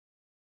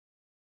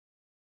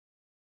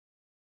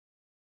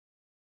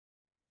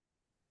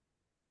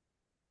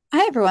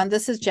Hi, everyone.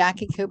 This is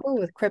Jackie Cooper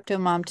with Crypto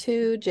Mom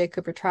 2, J.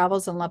 Cooper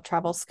Travels and Love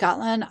Travel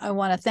Scotland. I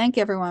want to thank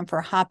everyone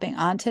for hopping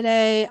on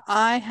today.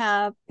 I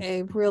have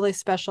a really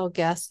special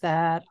guest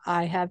that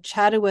I have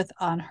chatted with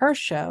on her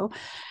show,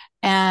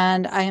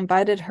 and I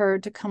invited her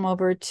to come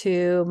over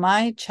to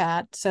my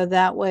chat so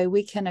that way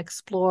we can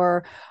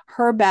explore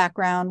her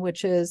background,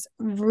 which is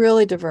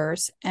really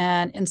diverse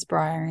and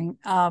inspiring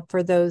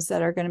for those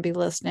that are going to be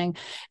listening.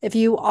 If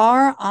you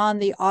are on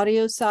the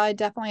audio side,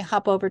 definitely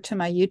hop over to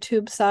my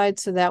YouTube side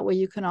so that way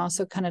you can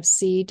also kind of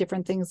see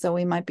different things that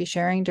we might be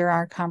sharing during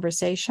our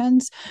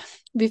conversations.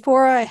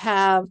 Before I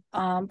have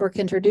Brooke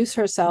introduce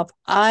herself,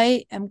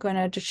 I am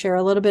going to share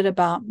a little bit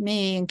about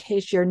me in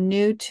case you're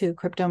new to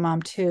Crypto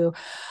Mom 2.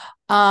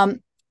 Um,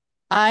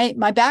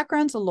 my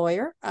background's a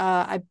lawyer.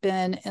 I've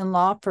been in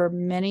law for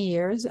many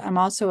years. I'm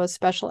also a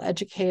special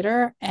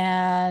educator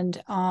and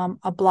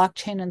a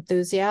blockchain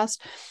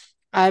enthusiast.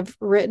 I've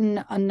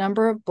written a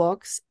number of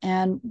books,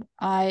 and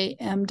I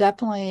am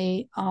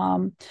definitely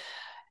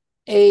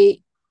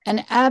a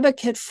an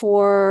advocate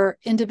for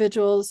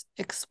individuals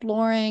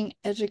exploring,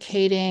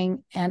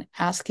 educating, and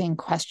asking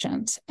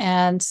questions.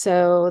 And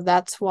so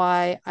that's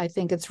why I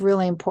think it's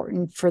really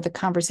important for the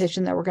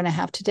conversation that we're going to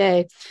have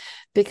today,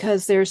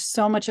 because there's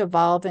so much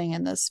evolving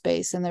in this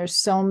space and there's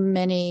so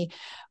many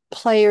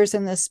players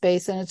in this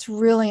space. And it's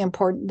really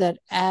important that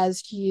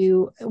as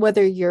you,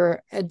 whether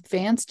you're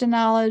advanced in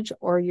knowledge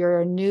or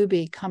you're a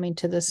newbie coming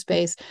to this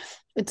space,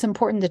 it's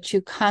important that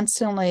you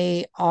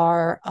constantly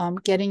are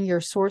getting your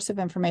source of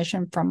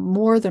information from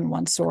more than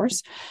one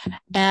source,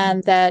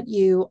 and that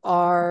you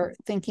are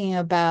thinking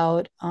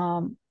about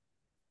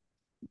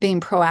being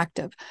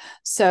proactive.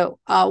 So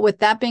with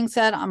that being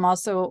said, I'm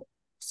also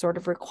sort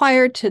of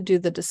required to do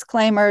the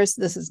disclaimers.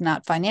 This is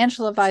not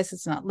financial advice.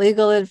 It's not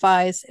legal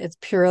advice. It's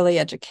purely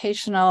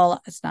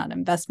educational. It's not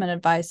investment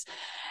advice.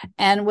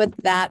 And with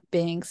that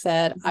being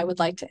said, I would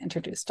like to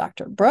introduce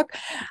Dr. Brooke.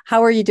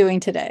 How are you doing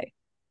today?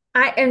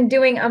 I am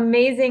doing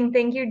amazing.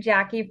 Thank you,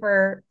 Jackie,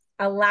 for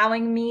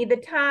allowing me the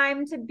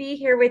time to be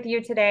here with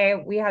you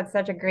today. We had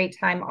such a great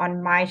time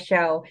on my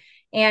show.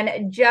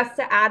 And just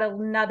to add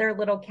another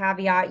little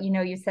caveat,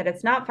 you said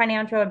it's not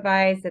financial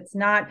advice, it's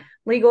not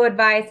legal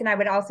advice. And I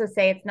would also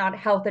say it's not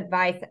health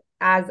advice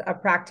as a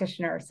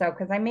practitioner. So,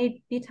 because I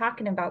may be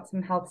talking about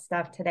some health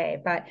stuff today,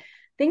 but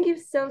thank you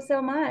so, so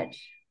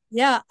much.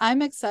 Yeah,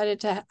 I'm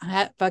excited to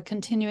have a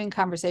continuing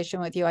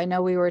conversation with you. I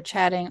know we were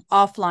chatting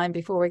offline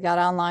before we got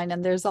online,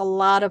 and there's a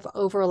lot of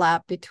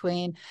overlap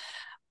between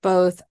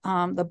both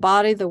the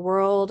body, the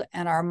world,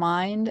 and our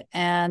mind.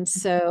 And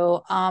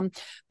so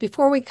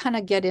before we kind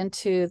of get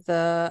into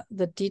the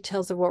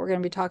details of what we're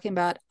going to be talking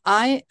about,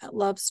 I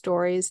love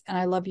stories and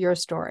I love your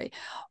story.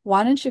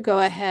 Why don't you go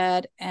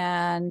ahead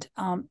and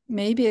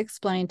maybe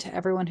explain to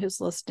everyone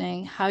who's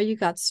listening how you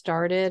got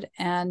started?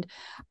 And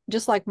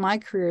just like my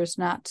career is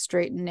not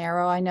straight and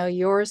narrow, I know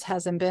yours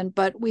hasn't been,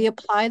 but we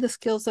apply the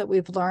skills that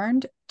we've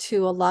learned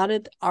to a lot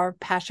of our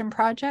passion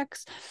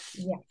projects,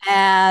 Yeah.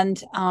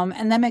 and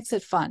that makes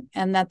it fun.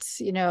 And that's,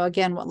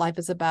 again, what life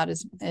is about,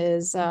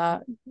 is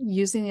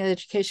using the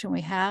education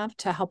we have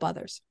to help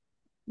others.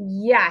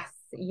 Yes,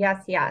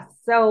 yes, yes.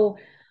 So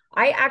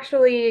I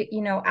actually,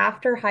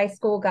 after high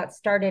school, got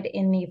started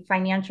in the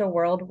financial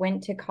world,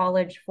 went to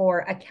college for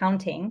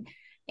accounting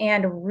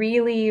and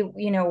really,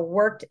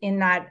 worked in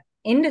that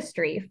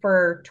industry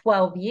for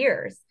 12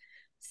 years.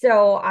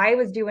 So I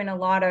was doing a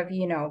lot of,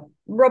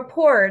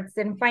 reports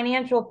and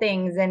financial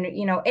things and,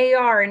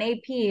 AR and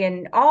AP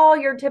and all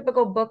your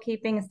typical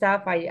bookkeeping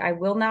stuff. I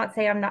will not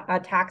say I'm not a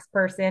tax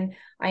person.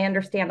 I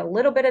understand a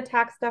little bit of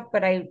tax stuff,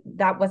 but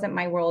that wasn't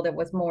my world. It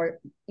was more,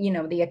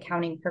 the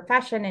accounting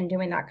profession and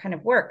doing that kind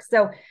of work.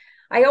 So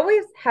I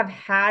always have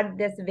had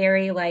this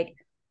very like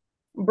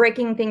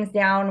breaking things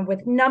down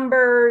with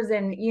numbers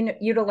and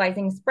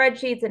utilizing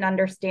spreadsheets and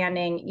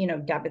understanding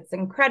debits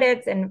and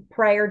credits. And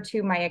prior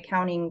to my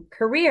accounting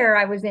career,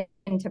 I was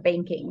into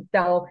banking,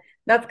 so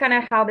that's kind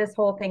of how this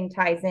whole thing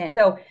ties in.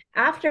 So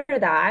after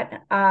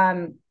that,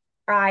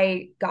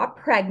 I got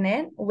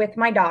pregnant with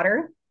my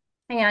daughter,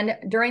 and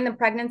during the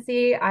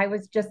pregnancy I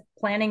was just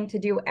planning to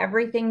do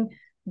everything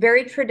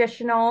very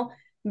traditional,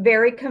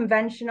 very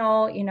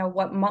conventional,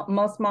 what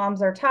most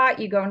moms are taught.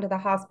 You go into the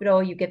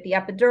hospital, you get the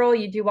epidural,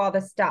 you do all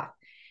this stuff.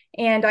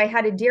 And I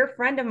had a dear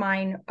friend of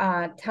mine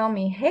tell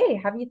me, hey,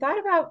 have you thought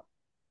about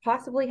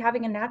possibly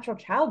having a natural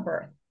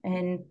childbirth?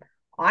 And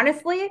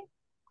honestly,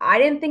 I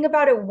didn't think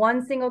about it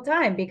one single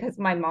time because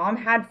my mom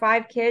had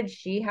 5 kids.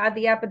 She had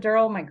the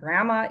epidural. My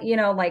grandma,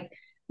 like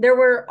there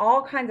were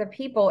all kinds of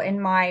people in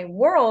my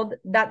world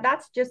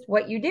that's just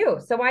what you do.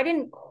 So I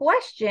didn't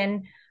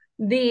question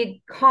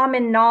the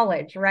common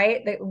knowledge,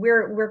 right? That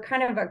we're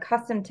kind of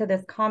accustomed to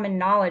this common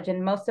knowledge,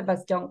 and most of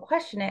us don't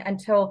question it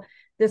until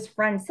this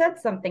friend said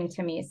something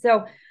to me.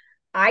 So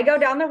I go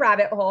down the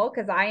rabbit hole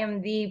because I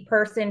am the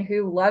person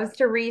who loves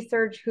to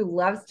research, who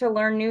loves to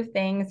learn new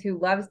things, who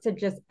loves to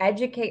just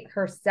educate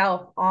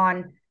herself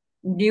on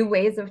new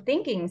ways of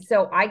thinking.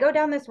 So I go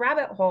down this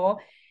rabbit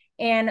hole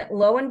And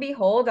lo and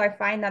behold, I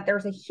find that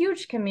there's a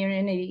huge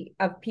community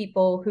of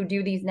people who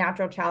do these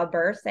natural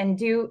childbirths and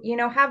do,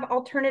 have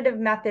alternative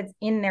methods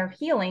in their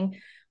healing,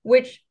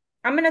 which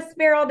I'm going to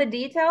spare all the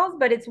details,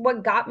 but it's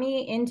what got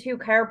me into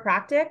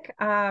chiropractic.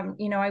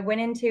 I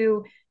went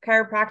into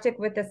chiropractic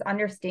with this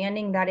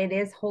understanding that it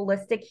is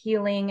holistic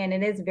healing and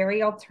it is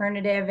very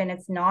alternative and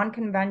it's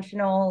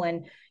non-conventional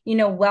and,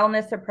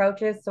 wellness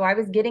approaches. So I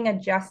was getting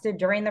adjusted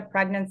during the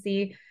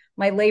pregnancy.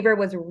 My labor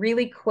was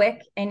really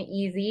quick and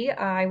easy.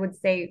 I would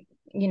say,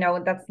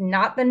 that's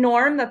not the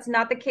norm. That's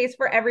not the case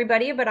for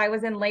everybody, but I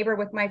was in labor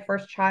with my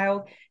first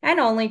child and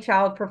only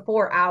child for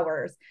 4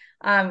 hours,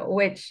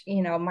 which,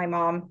 my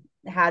mom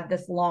had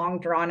this long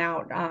drawn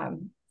out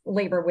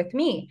labor with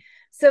me.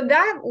 So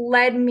that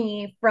led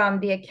me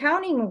from the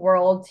accounting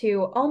world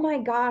to, oh my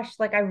gosh,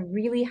 like I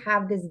really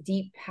have this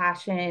deep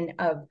passion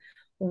of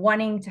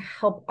wanting to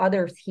help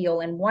others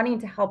heal and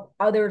wanting to help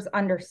others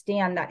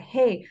understand that,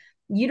 hey,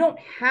 you don't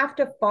have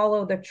to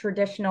follow the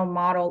traditional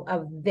model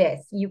of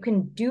this. You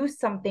can do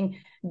something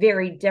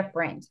very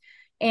different.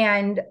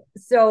 And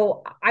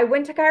so I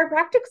went to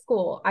chiropractic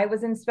school. I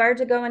was inspired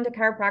to go into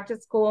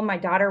chiropractic school. My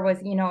daughter was,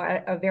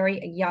 at a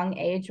very young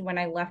age when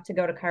I left to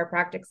go to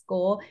chiropractic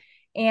school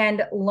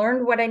and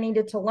learned what I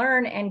needed to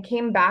learn and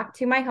came back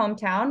to my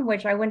hometown,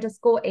 which I went to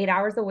school 8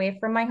 hours away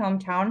from my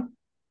hometown.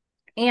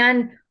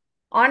 And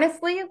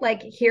honestly,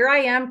 like here I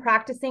am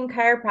practicing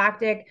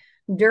chiropractic.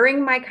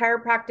 During my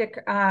chiropractic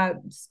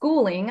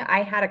schooling,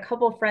 I had a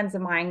couple friends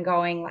of mine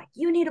going like,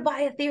 you need to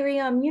buy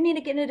Ethereum. You need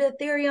to get into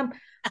Ethereum.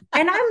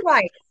 And I'm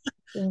like,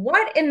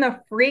 what in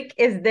the freak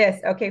is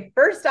this? Okay,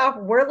 first off,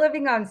 we're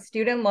living on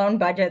student loan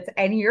budgets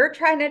and you're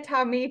trying to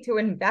tell me to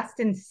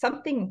invest in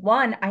something,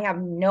 one, I have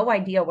no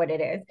idea what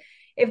it is.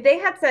 If they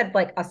had said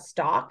like a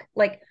stock,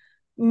 like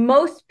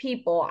most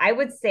people, I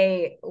would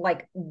say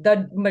like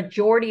the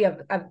majority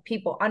of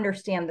people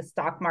understand the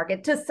stock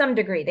market to some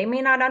degree. They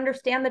may not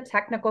understand the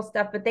technical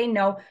stuff, but they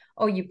know,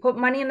 oh, you put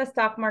money in the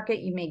stock market,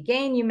 you may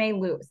gain, you may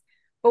lose.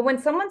 But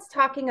when someone's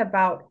talking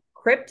about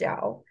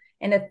crypto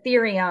and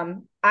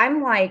Ethereum,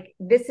 I'm like,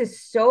 this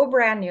is so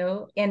brand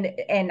new.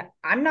 And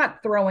I'm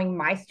not throwing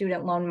my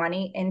student loan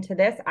money into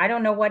this. I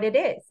don't know what it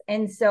is.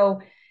 And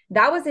so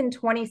that was in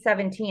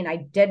 2017. I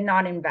did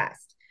not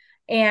invest.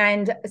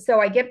 And so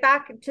I get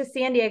back to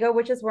San Diego,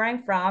 which is where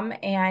I'm from.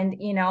 And,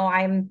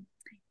 I'm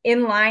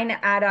in line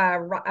at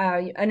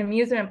an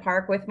amusement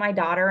park with my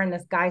daughter, and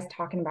this guy's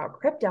talking about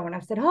crypto. And I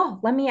said, oh,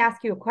 let me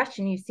ask you a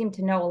question. You seem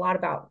to know a lot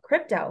about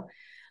crypto.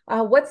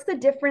 What's the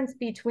difference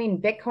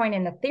between Bitcoin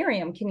and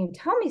Ethereum? Can you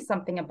tell me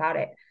something about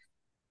it?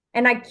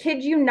 And I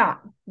kid you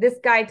not, this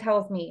guy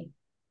tells me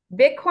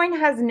Bitcoin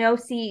has no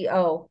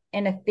CEO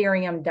and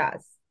Ethereum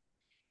does.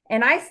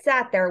 And I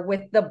sat there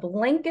with the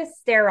blankest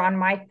stare on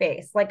my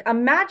face. Like,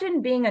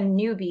 imagine being a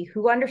newbie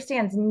who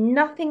understands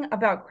nothing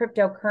about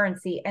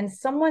cryptocurrency and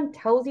someone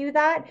tells you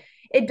that.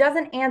 It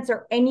doesn't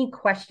answer any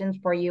questions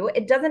for you.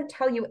 It doesn't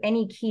tell you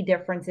any key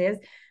differences,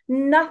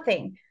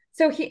 nothing.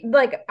 So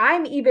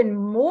I'm even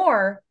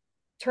more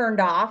turned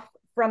off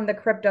from the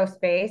crypto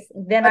space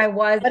than I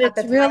was but at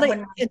the time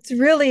when it's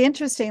really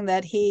interesting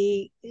that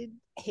he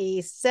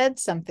said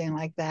something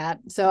like that.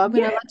 So I'm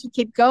going to let you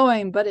keep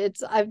going, but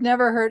I've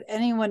never heard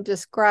anyone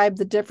describe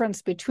the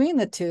difference between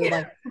the two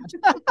like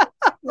that.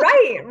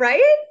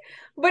 right.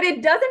 But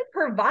it doesn't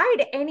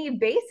provide any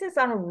basis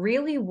on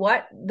really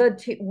what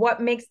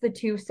makes the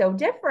two so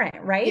different,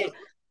 right? Yeah.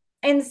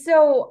 And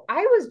so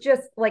I was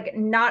just like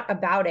not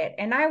about it.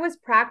 And I was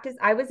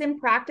in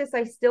practice.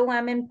 I still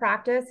am in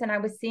practice, and I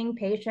was seeing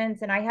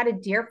patients. And I had a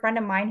dear friend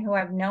of mine who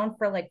I've known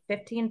for like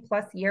 15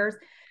 plus years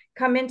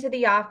come into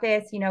the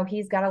office.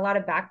 He's got a lot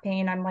of back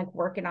pain. I'm like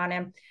working on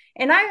him.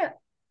 And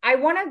I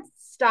want to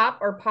stop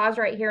or pause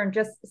right here and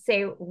just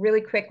say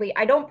really quickly,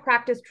 I don't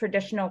practice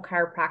traditional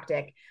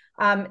chiropractic.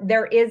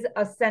 There is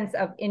a sense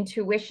of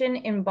intuition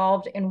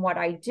involved in what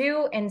I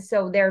do. And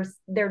so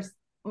there's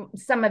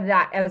some of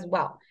that as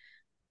well.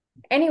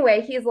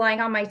 Anyway, he's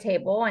lying on my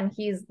table and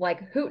he's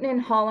like hooting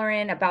and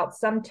hollering about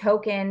some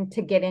token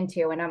to get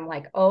into. And I'm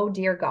like, oh,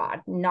 dear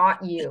God,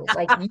 not you.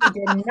 Like, you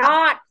did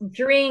not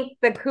drink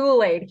the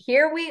Kool-Aid.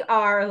 Here we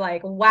are,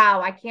 like,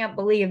 wow, I can't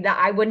believe that.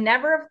 I would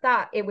never have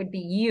thought it would be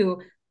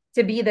you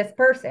to be this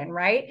person,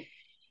 right?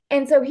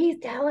 And so he's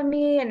telling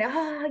me, and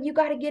you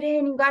got to get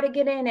in, you got to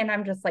get in. And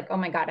I'm just like, oh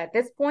my God, at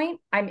this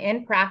point, I'm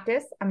in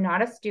practice. I'm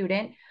not a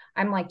student.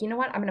 I'm like, you know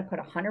what? I'm going to put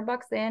 $100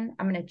 in.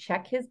 I'm going to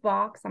check his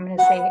box. I'm going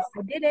to say, I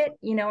did it.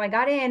 I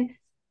got in,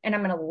 and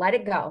I'm going to let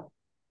it go.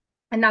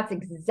 And that's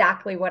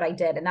exactly what I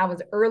did. And that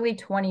was early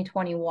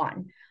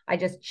 2021. I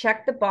just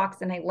checked the box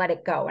and I let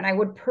it go. And I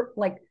would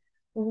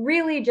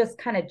really just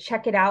kind of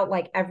check it out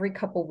like every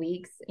couple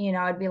weeks.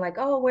 I'd be like,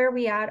 oh, where are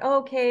we at?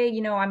 Okay.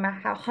 I'm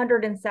at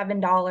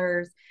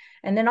 $107.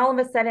 And then all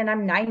of a sudden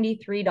I'm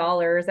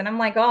 $93. And I'm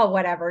like, oh,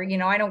 whatever,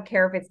 I don't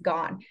care if it's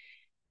gone.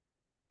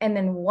 And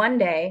then one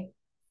day,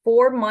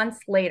 4 months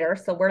later,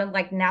 so we're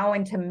like now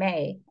into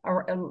May,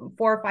 or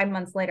 4 or 5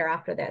 months later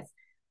after this,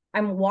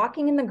 I'm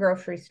walking in the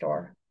grocery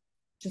store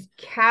just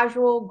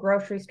casual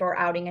grocery store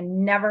outing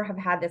and never have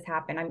had this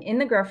happen. I'm in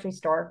the grocery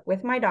store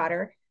with my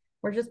daughter.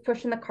 We're just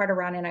pushing the cart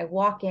around and I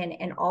walk in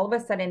and all of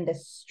a sudden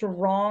this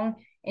strong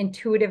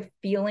intuitive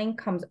feeling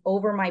comes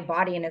over my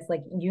body and it's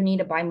like, you need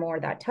to buy more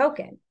of that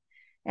token.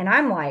 And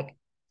I'm like,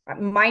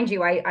 mind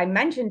you, I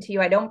mentioned to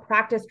you, I don't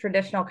practice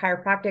traditional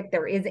chiropractic.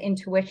 There is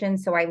intuition.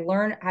 So I've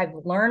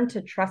learned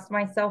to trust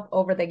myself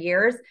over the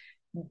years,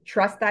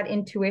 trust that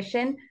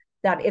intuition,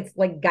 that it's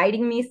like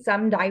guiding me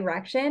some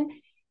direction.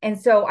 And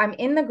so I'm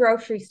in the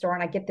grocery store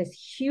and I get this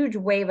huge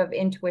wave of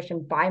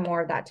intuition, buy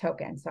more of that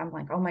token. So I'm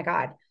like, oh my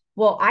God.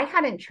 Well, I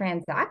hadn't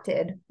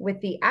transacted with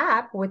the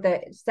app, with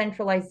the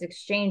centralized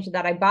exchange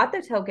that I bought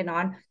the token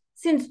on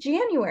since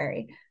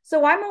January.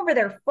 So I'm over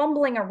there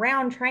fumbling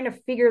around trying to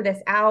figure this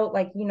out,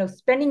 like,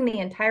 spending the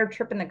entire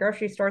trip in the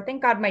grocery store.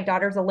 Thank God my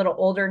daughter's a little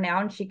older now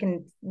and she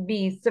can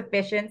be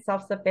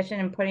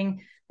self-sufficient in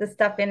putting the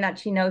stuff in that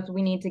she knows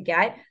we need to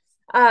get.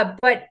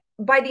 But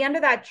by the end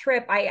of that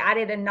trip, I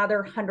added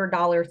another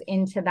 $100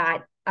 into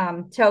that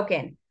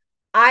token.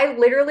 I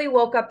literally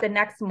woke up the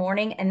next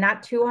morning and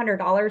that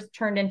 $200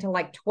 turned into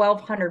like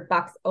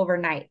 $1,200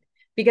 overnight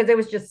because it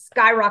was just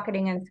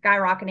skyrocketing and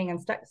skyrocketing and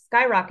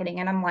skyrocketing.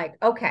 And I'm like,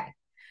 okay.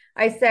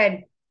 I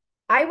said,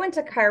 I went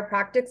to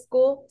chiropractic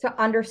school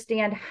to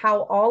understand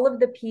how all of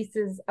the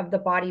pieces of the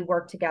body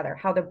work together,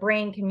 how the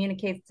brain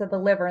communicates to the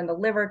liver and the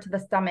liver to the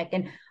stomach.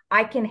 And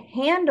I can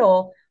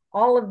handle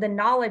all of the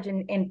knowledge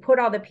and put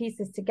all the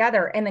pieces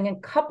together. And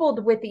then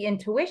coupled with the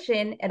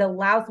intuition, it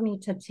allows me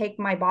to take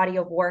my body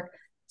of work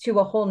to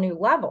a whole new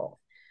level.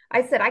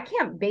 I said, I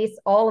can't base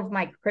all of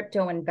my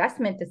crypto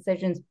investment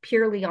decisions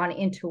purely on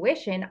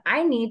intuition.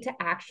 I need to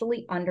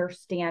actually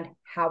understand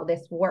how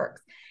this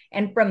works.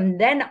 And from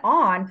then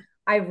on,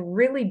 I've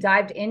really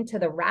dived into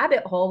the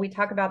rabbit hole. We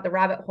talk about the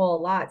rabbit hole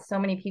a lot. So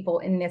many people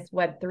in this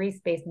Web3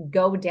 space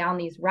go down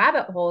these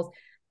rabbit holes,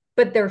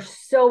 but they're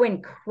so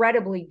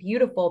incredibly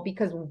beautiful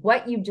because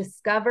what you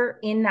discover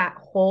in that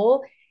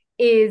hole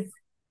is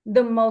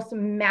the most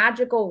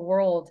magical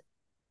world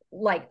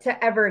like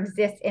to ever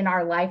exist in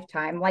our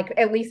lifetime. Like,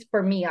 at least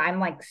for me, I'm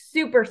like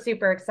super,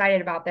 super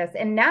excited about this.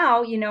 And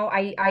now,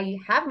 I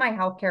have my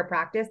healthcare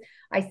practice.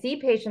 I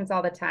see patients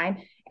all the time,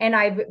 and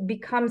I've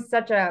become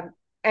such a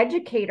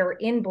educator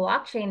in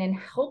blockchain and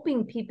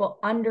helping people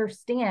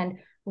understand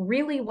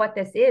really what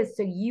this is.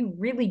 So you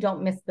really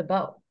don't miss the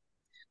boat.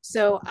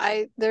 So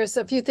there's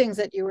a few things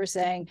that you were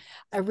saying.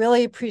 I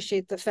really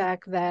appreciate the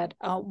fact that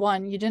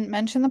one, you didn't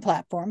mention the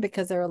platform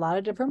because there are a lot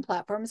of different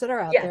platforms that are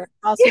out there.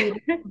 Also,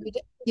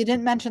 you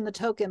didn't mention the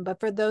token, but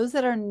for those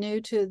that are new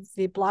to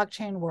the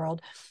blockchain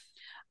world,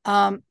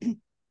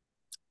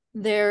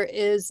 there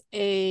is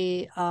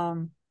a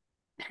how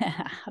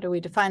do we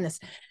define this?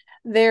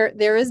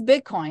 There is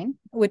Bitcoin,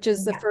 which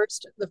is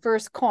the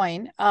first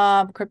coin,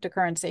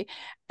 cryptocurrency,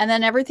 and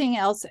then everything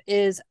else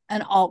is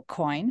an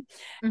altcoin.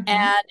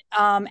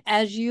 And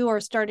as you are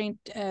starting,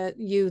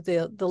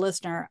 the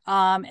listener,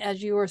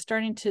 as you are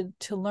starting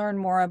to learn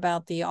more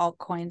about the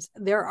altcoins,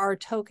 there are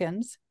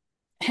tokens,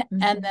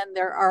 and then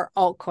there are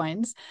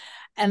altcoins,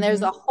 and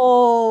there's a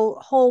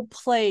whole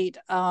plate.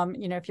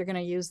 If you're going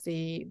to use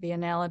the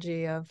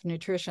analogy of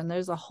nutrition,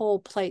 there's a whole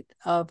plate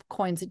of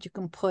coins that you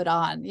can put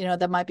on,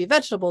 that might be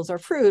vegetables or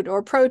fruit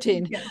or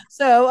protein.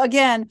 So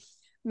again,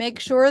 make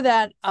sure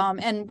that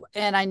and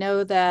I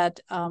know that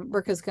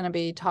Rick is going to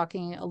be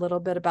talking a little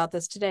bit about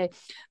this today,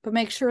 but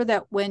make sure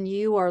that when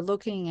you are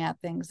looking at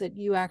things that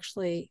you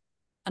actually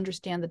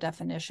understand the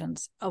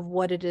definitions of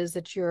what it is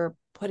that you're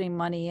putting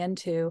money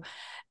into.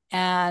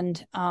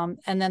 And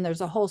then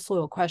there's a whole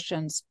slew of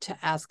questions to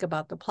ask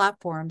about the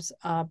platforms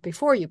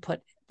before you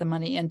put the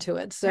money into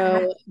it.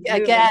 So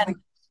again,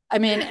 I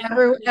mean,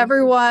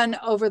 everyone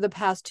over the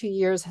past 2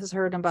 years has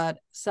heard about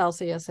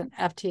Celsius and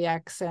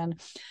FTX and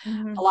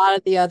a lot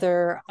of the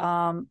other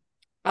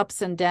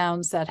ups and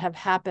downs that have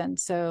happened.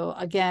 So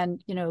again,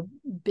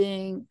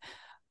 being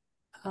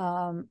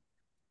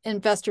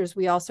investors,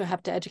 we also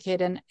have to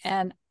educate.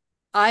 And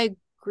I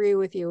agree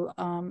with you.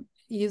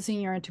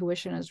 Using your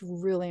intuition is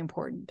really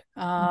important.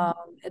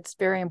 It's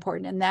very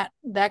important. And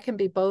that can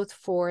be both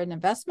for an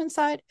investment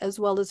side as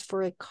well as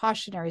for a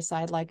cautionary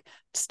side, like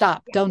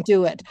stop, don't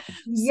do it.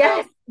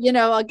 Yes.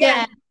 So,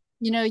 again,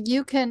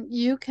 you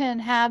can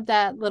have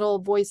that little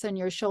voice on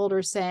your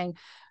shoulder saying,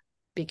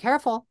 be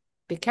careful.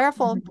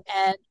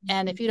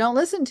 And if you don't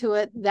listen to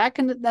it,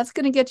 that's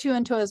going to get you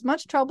into as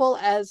much trouble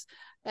as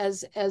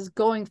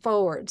going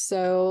forward.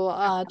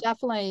 So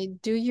definitely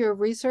do your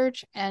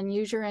research and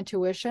use your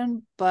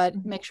intuition, but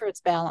make sure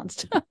it's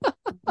balanced.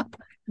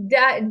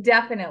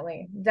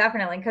 Definitely.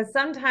 Because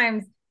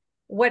sometimes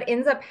what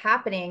ends up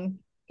happening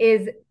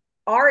is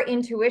our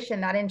intuition,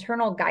 that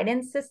internal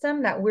guidance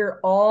system that we're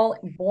all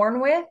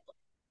born with,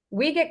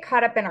 we get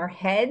caught up in our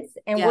heads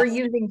and we're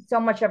using so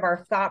much of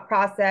our thought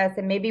process.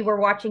 And maybe we're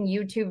watching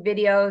YouTube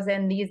videos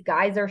and these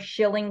guys are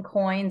shilling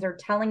coins or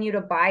telling you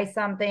to buy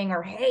something,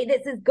 or, hey,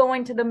 this is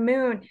going to the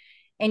moon.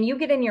 And you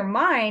get in your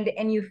mind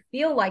and you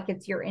feel like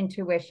it's your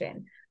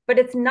intuition, but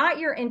it's not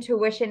your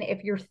intuition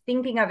if you're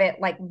thinking of it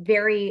like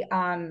very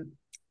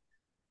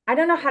I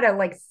don't know how to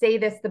like say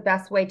this the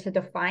best way to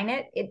define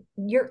it.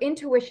 Your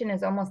intuition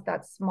is almost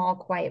that small,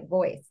 quiet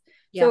voice.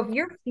 So Yeah. if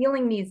you're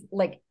feeling these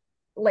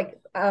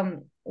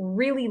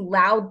really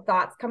loud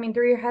thoughts coming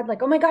through your head,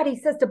 like, oh my God, he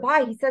says to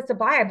buy,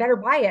 I better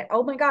buy it.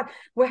 Oh my God,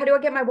 well, how do I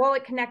get my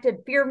wallet connected?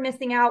 Fear of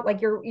missing out,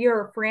 like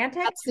you're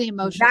frantic. That's the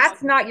emotions.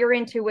 That's not your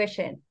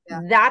intuition.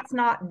 Yeah.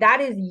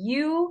 That is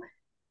you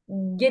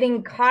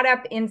getting caught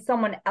up in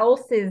someone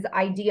else's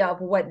idea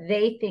of what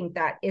they think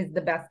that is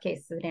the best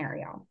case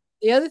scenario.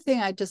 The other thing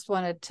I just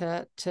wanted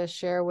to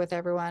share with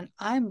everyone,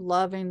 I'm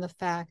loving the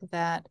fact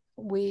that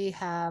we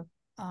have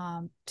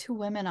two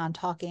women on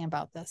talking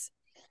about this.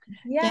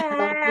 You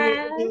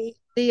know, Yes.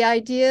 the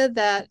idea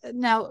that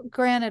now,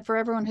 granted, for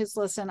everyone who's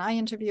listened, I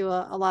interview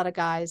a lot of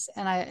guys,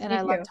 and Me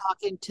I love too.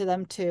 talking to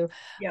them too.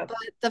 Yep. But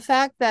the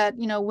fact that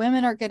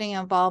women are getting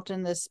involved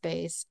in this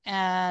space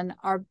and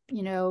are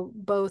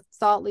both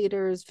thought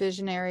leaders,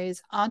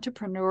 visionaries,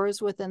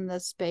 entrepreneurs within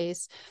this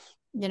space,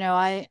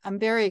 I'm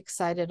very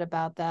excited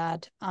about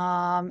that,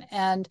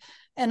 and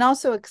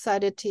also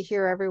excited to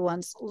hear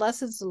everyone's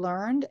lessons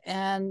learned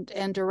and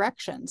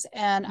directions.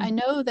 And I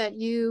know that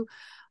you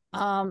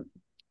um,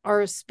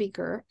 are a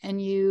speaker,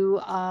 and you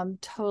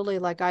totally,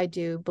 like I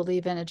do,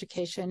 believe in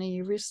education. And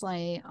you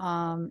recently,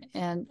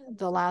 and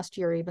the last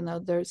year, even though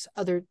there's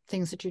other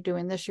things that you're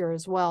doing this year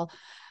as well,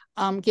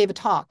 gave a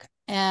talk.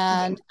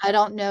 Yeah. And I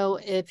don't know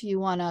if you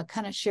want to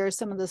kind of share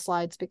some of the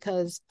slides,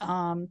 because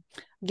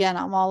again,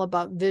 I'm all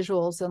about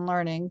visuals and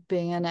learning,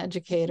 being an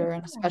educator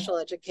and a special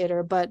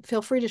educator. But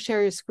feel free to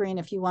share your screen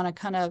if you want to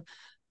kind of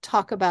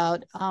talk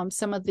about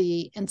some of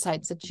the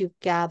insights that you've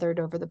gathered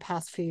over the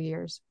past few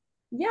years.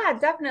 Yeah,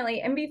 definitely.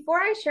 And before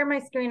I share my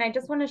screen, I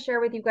just want to share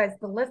with you guys,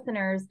 the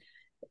listeners,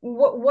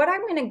 what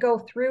I'm going to go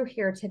through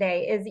here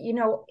today is,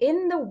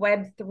 in the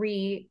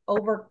Web3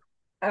 over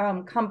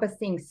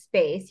encompassing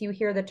space, you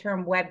hear the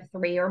term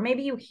Web3, or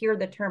maybe you hear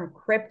the term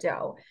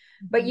crypto,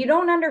 but you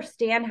don't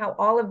understand how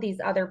all of these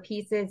other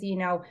pieces,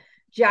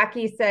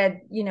 Jackie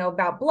said,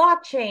 about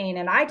blockchain,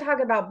 and I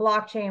talk about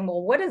blockchain.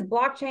 Well, what is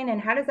blockchain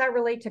and how does that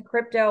relate to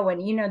crypto?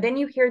 And, then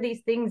you hear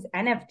these things,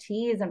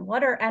 NFTs, and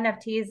what are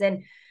NFTs?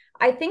 And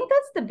I think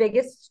that's the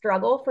biggest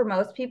struggle for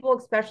most people,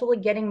 especially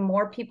getting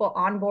more people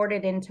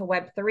onboarded into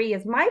Web3,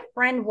 is my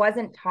friend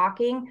wasn't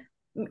talking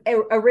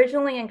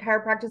originally in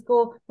chiropractic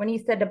school when he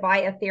said to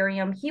buy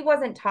Ethereum. He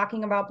wasn't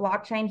talking about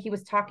blockchain. He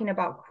was talking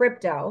about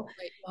crypto.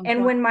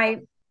 And when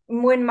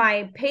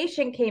my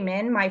patient came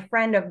in, my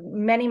friend of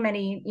many,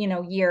 many,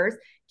 years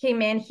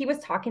came in, he was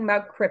talking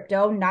about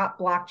crypto, not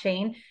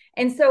blockchain.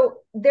 And so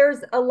there's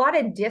a lot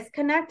of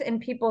disconnect in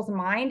people's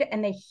mind,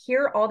 and they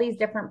hear all these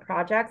different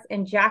projects.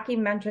 And Jackie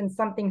mentioned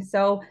something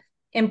so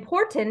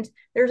important.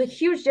 There's a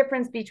huge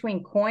difference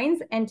between coins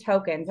and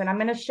tokens. And I'm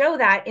going to show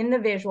that in the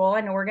visual,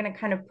 and we're going to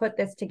kind of put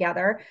this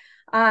together.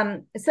 So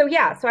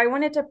I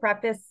wanted to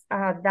preface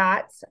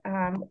that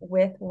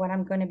with what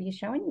I'm going to be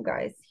showing you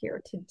guys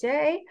here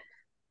today.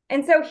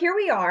 And so here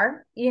we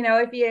are,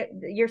 if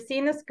you're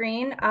seeing the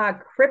screen,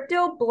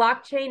 crypto,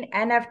 blockchain,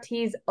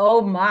 NFTs. Oh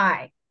my,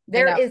 I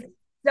there know. is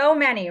so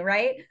many,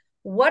 right?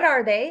 What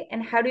are they,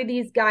 and how do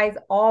these guys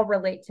all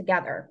relate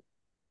together?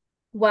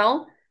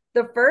 Well,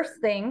 the first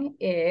thing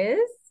is,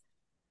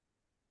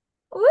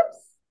 oops.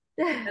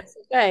 That's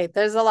okay.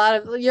 There's a lot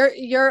of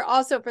you're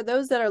also, for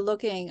those that are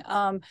looking,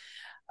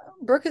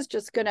 Brooke is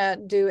just going to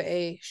do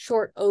a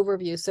short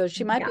overview. So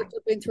she might be Yeah.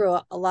 flipping through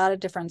a lot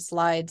of different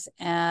slides.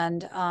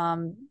 And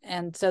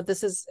so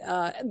this is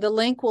the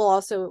link will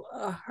also,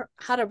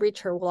 how to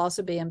reach her will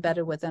also be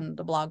embedded within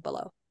the blog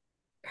below.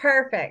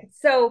 Perfect.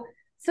 So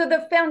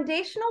the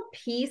foundational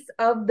piece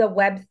of the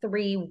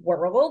Web3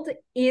 world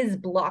is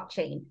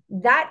blockchain.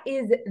 That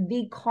is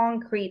the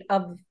concrete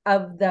of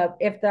the,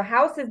 if the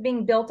house is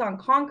being built on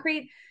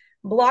concrete,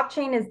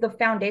 blockchain is the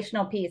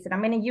foundational piece. And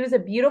I'm going to use a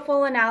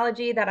beautiful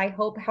analogy that I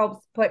hope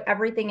helps put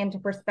everything into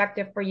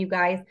perspective for you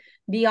guys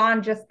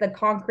beyond just the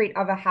concrete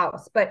of a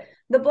house. But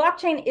the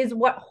blockchain is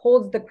what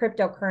holds the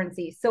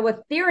cryptocurrency. So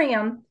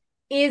Ethereum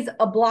is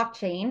a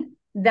blockchain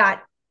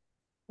that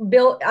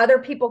other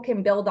people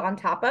can build on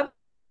top of.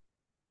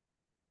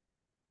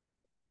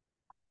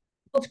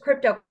 Holds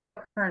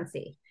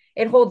cryptocurrency.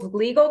 It holds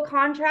legal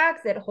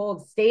contracts, it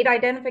holds state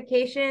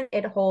identification,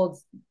 it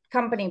holds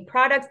company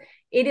products.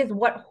 It is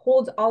what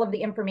holds all of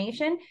the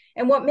information.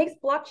 And what makes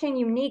blockchain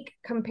unique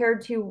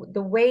compared to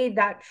the way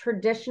that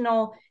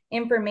traditional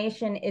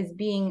information is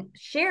being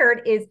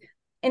shared is,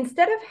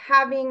 instead of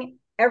having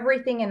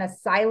everything in a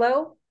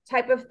silo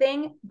type of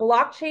thing,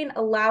 blockchain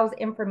allows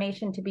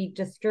information to be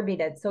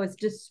distributed. So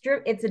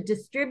it's a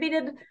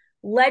distributed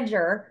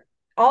ledger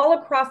all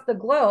across the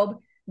globe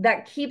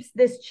that keeps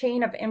this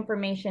chain of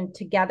information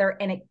together,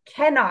 and it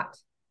cannot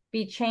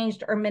be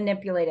changed or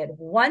manipulated.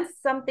 Once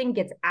something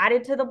gets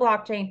added to the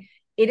blockchain,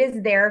 it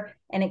is there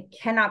and it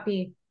cannot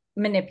be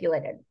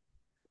manipulated.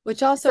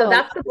 Which also so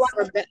that's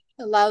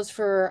allows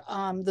for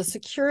the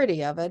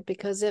security of it,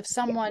 because if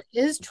someone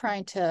is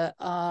trying to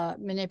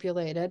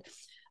manipulate it,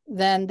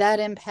 then that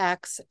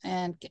impacts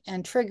and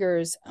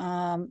triggers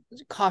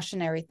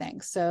cautionary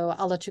things. So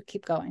I'll let you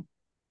keep going.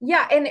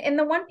 Yeah, and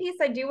the one piece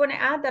I do want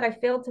to add that I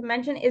failed to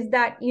mention is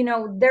that,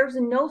 there's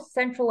no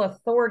central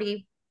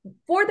authority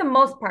for the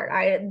most part.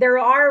 There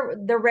are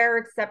the rare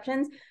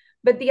exceptions,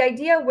 but the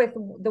idea with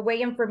the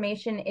way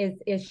information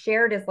is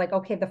shared is like,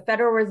 okay, the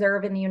Federal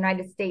Reserve in the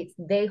United States,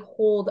 they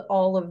hold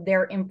all of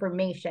their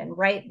information,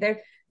 right?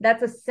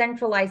 That's a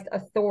centralized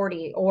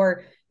authority.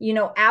 Or,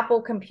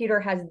 Apple Computer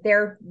has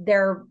their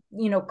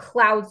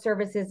cloud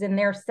services and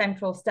their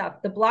central stuff.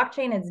 The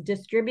blockchain is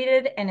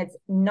distributed and it's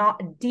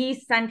not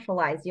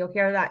decentralized. You'll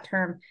hear that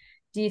term,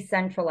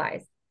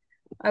 decentralized.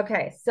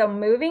 Okay, so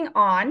moving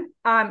on.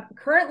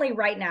 Currently,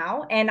 right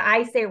now, and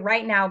I say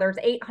right now, there's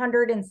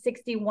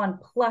 861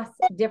 plus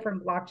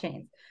different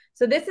blockchains.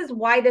 So this is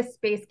why this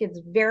space gets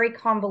very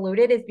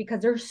convoluted, is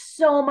because there's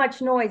so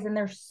much noise and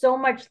there's so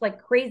much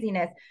like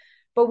craziness.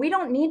 But we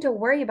don't need to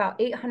worry about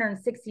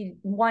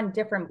 861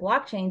 different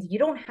blockchains. You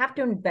don't have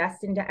to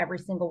invest into every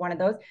single one of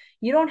those.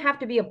 You don't have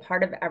to be a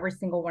part of every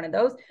single one of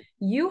those.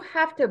 You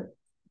have to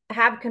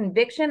have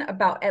conviction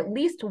about at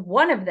least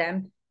one of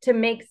them to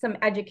make some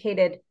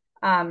educated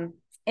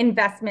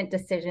investment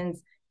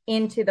decisions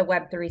into the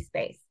Web3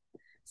 space.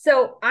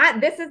 So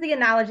this is the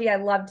analogy I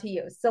love to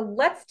use. So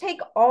let's take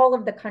all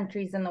of the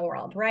countries in the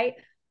world, right?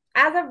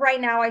 As of right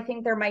now, I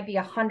think there might be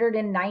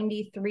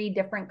 193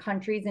 different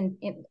countries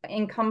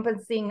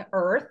encompassing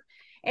Earth.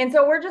 And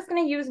so we're just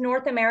going to use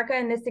North America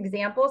in this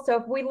example. So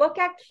if we look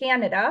at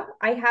Canada,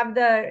 I have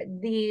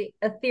the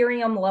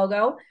Ethereum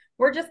logo.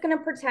 We're just going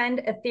to pretend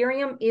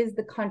Ethereum is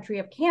the country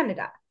of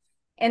Canada.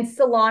 And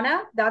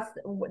Solana, that's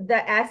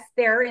the S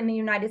there in the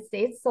United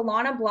States.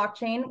 Solana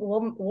blockchain,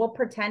 we'll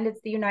pretend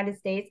it's the United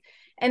States.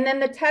 And then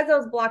the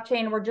Tezos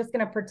blockchain, we're just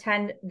going to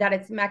pretend that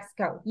it's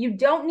Mexico. You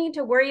don't need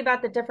to worry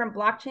about the different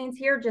blockchains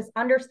here. Just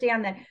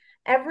understand that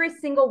every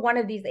single one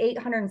of these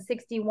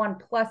 861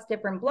 plus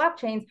different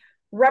blockchains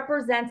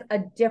represents a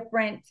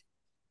different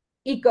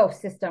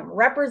ecosystem,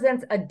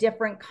 represents a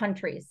different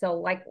country. So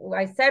like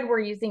I said, we're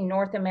using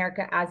North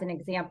America as an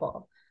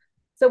example.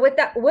 So with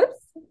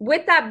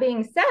that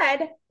being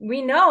said,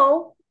 we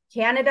know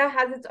Canada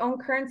has its own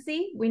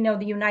currency. We know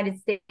the United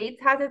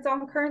States has its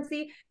own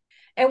currency.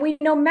 And we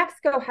know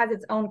Mexico has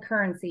its own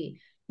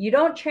currency. You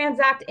don't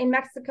transact in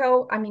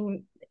Mexico. I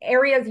mean,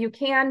 areas you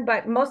can,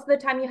 but most of the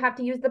time you have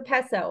to use the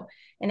peso.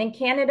 And in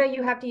Canada,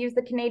 you have to use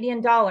the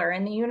Canadian dollar.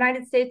 In the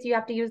United States, you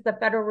have to use the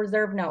Federal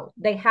Reserve note.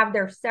 They have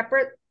their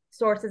separate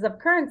sources of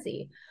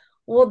currency.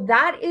 Well,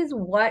 that is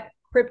what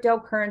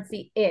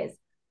cryptocurrency is.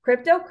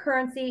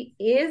 Cryptocurrency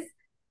is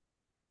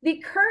the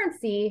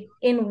currency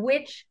in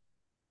which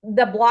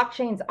the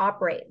blockchains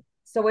operate.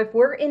 So if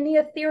we're in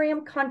the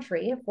Ethereum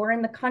country, if we're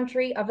in the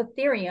country of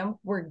Ethereum,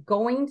 we're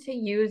going to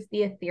use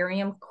the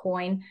Ethereum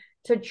coin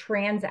to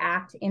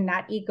transact in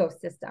that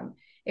ecosystem.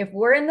 If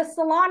we're in the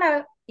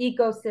Solana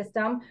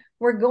ecosystem,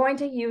 we're going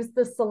to use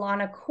the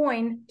Solana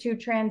coin to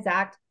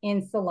transact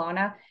in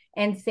Solana,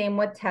 and same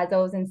with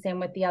Tezos and same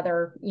with the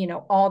other,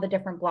 all the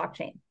different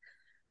blockchains.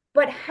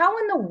 But how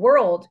in the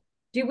world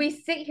do we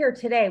sit here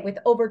today with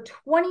over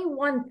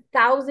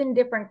 21,000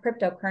 different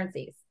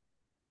cryptocurrencies?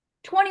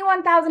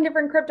 21,000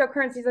 different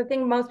cryptocurrencies. I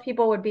think most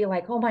people would be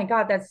like, oh my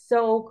God, that's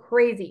so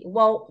crazy.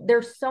 Well,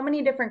 there's so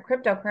many different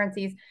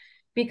cryptocurrencies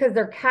because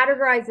they're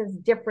categorized as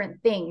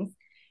different things.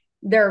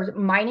 They're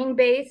mining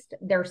based,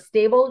 they're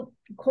stable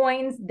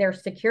coins, they're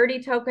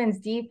security tokens,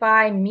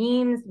 DeFi,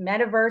 memes,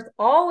 metaverse,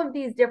 all of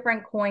these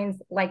different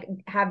coins like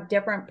have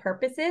different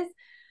purposes.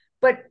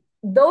 But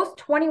those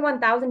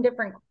 21,000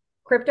 different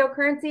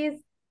cryptocurrencies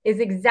is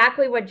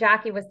exactly what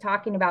Jackie was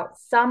talking about.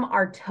 Some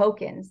are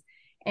tokens,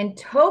 and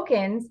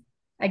tokens,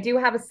 I do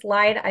have a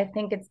slide. I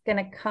think it's going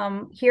to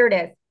come. Here it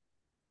is.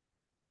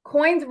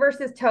 Coins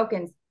versus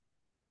tokens.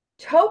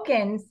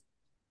 Tokens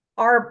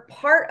are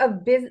part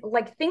of business.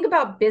 Like think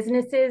about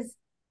businesses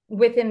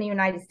within the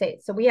United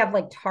States. So we have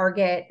like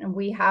Target and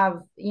we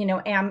have,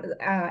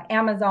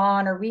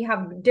 Amazon, or we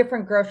have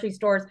different grocery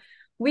stores.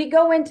 We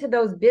go into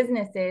those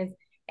businesses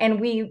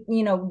and we,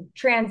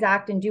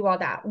 transact and do all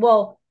that.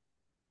 Well,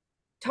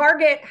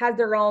 Target has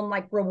their own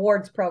like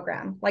rewards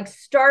program. Like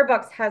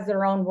Starbucks has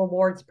their own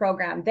rewards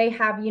program. They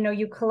have,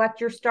 you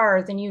collect your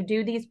stars and you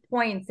do these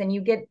points and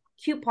you get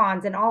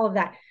coupons and all of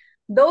that.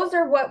 Those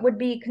are what would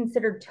be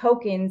considered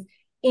tokens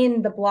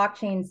in the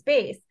blockchain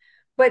space.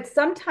 But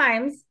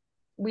sometimes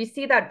we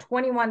see that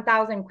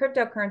 21,000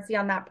 cryptocurrency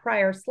on that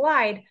prior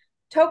slide,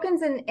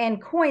 tokens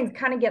and coins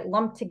kind of get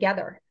lumped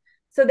together.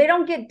 So they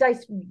don't get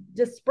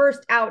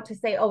dispersed out to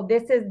say, oh,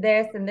 this is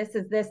this and this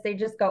is this. They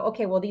just go,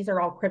 okay, well, these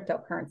are all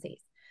cryptocurrencies.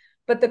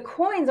 But the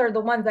coins are the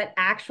ones that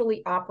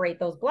actually operate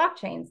those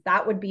blockchains.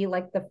 That would be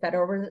like the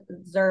Federal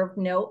Reserve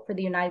note for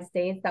the United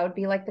States. That would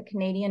be like the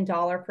Canadian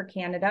dollar for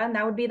Canada. And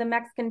that would be the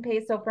Mexican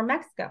peso for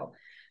Mexico.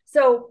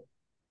 So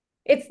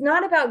it's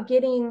not about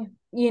getting,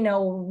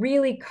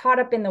 really caught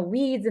up in the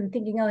weeds and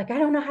thinking like, I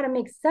don't know how to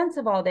make sense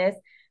of all this,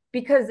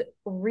 because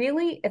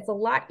really it's a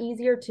lot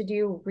easier to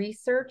do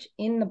research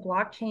in the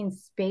blockchain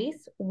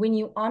space when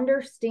you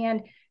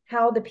understand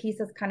how the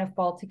pieces kind of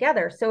fall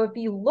together. So if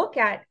you look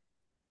at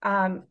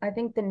I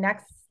think the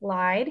next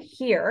slide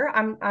here,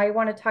 I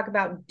want to talk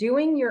about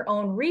doing your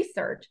own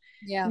research.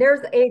 Yeah.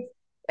 There's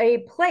a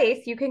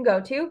place you can go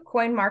to,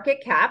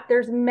 CoinMarketCap.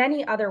 There's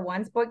many other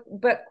ones, but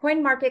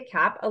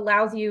CoinMarketCap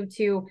allows you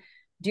to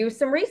do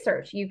some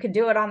research. You could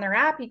do it on their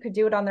app, you could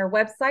do it on their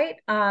website,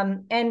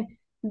 and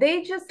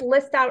they just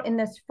list out in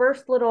this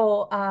first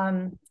little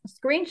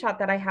screenshot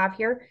that I have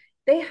here,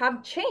 they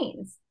have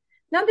chains.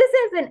 Now, this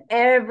isn't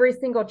every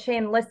single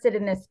chain listed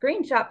in this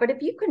screenshot, but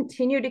if you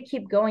continue to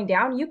keep going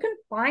down, you can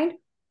find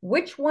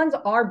which ones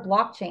are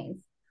blockchains,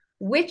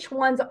 which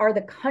ones are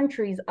the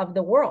countries of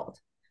the world.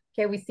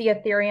 Okay, we see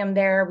Ethereum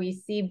there, we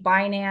see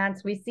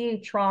Binance, we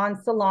see Tron,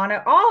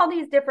 Solana, all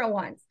these different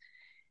ones.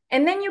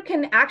 And then you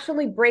can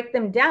actually break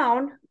them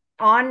down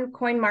on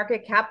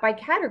CoinMarketCap by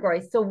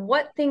category. So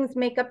what things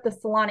make up the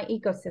Solana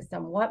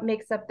ecosystem? What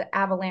makes up the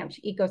Avalanche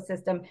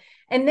ecosystem?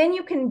 And then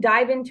you can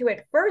dive into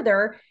it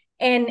further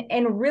and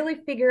really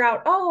figure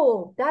out,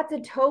 oh, that's a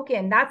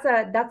token, that's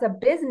a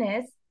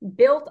business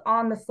built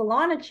on the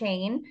Solana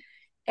chain,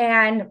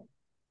 and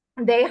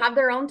they have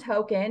their own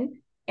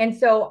token. And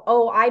so,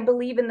 oh, I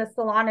believe in the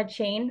Solana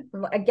chain.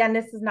 Again,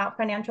 this is not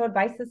financial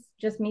advice. This is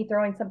just me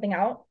throwing something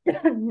out.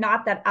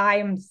 Not that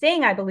I'm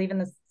saying I believe in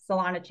the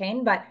Solana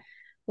chain, but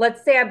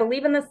let's say I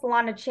believe in the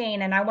Solana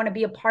chain and I want to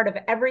be a part of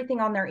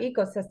everything on their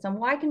ecosystem.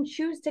 Well, I can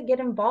choose to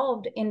get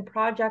involved in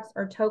projects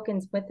or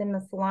tokens within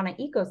the Solana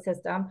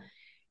ecosystem,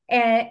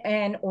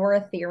 and or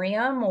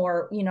Ethereum,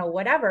 or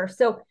whatever.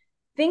 So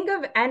think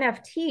of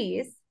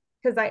NFTs,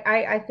 because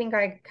I think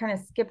I kind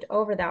of skipped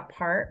over that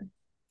part.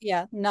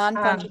 Yeah,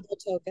 non-fungible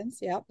tokens.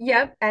 Yep.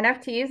 Yep,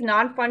 NFTs,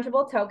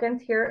 non-fungible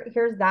tokens.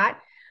 Here's that.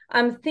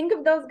 Think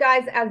of those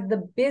guys as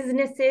the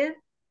businesses,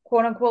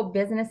 quote unquote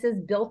businesses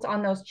built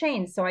on those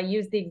chains. So I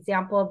use the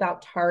example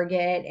about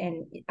Target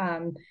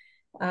and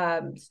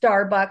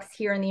Starbucks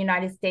here in the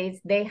United States.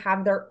 They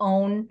have their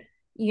own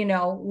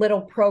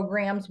little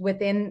programs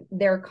within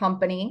their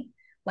company.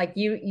 Like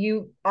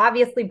you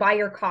obviously buy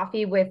your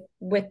coffee with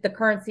the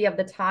currency of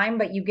the time,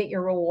 but you get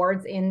your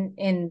rewards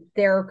in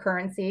their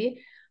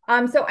currency.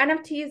 So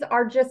NFTs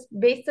are just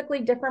basically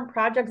different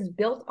projects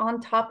built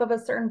on top of a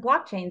certain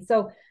blockchain.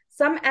 So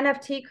some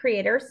NFT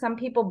creators, some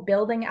people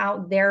building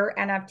out their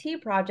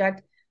NFT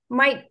project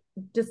might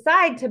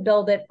decide to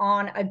build it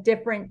on a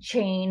different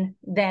chain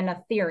than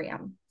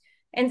Ethereum.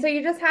 And so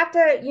you just have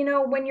to,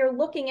 when you're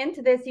looking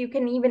into this, you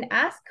can even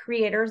ask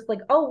creators like,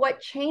 oh, what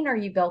chain are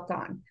you built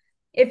on?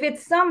 If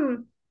it's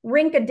some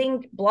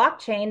rink-a-dink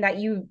blockchain that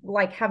you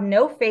like have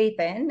no faith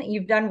in,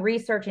 you've done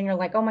research and you're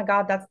like, oh my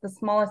God, that's the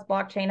smallest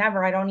blockchain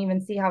ever, I don't even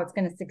see how it's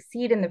going to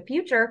succeed in the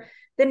future,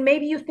 then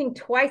maybe you think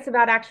twice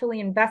about actually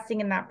investing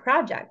in that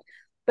project.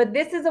 But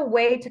this is a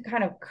way to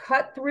kind of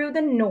cut through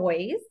the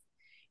noise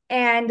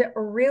and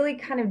really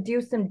kind of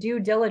do some due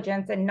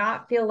diligence and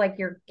not feel like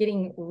you're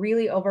getting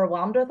really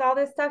overwhelmed with all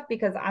this stuff.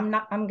 Because I'm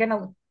going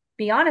to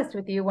be honest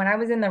with you, when I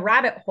was in the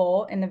rabbit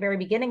hole in the very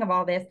beginning of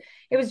all this,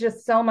 it was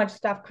just so much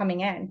stuff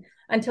coming in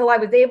until I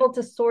was able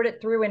to sort it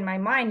through in my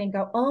mind and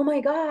go, oh my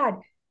God,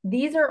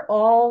 these are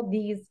all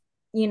these,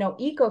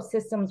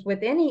 ecosystems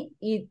within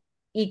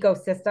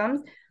ecosystems.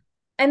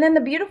 And then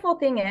the beautiful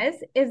thing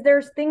is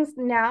there's things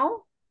now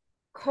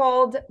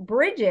called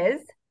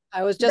bridges.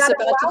 I was just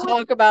about to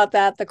talk about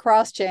that, the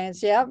cross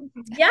chains. Yep.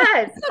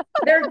 Yes.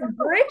 There's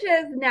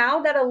bridges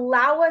now that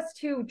allow us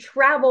to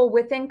travel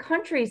within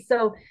countries.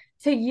 So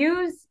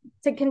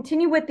to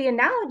continue with the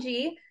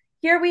analogy,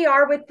 here we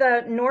are with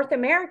the North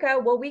America.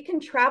 Well, we can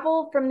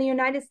travel from the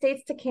United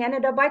States to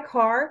Canada by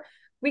car.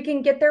 We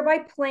can get there by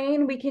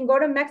plane. We can go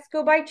to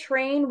Mexico by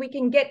train. We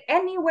can get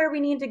anywhere we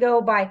need to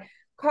go by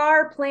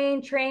car,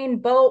 plane, train,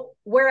 boat,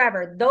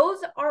 wherever. Those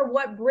are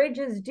what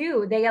bridges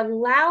do. They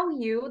allow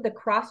you, the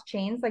cross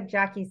chains, like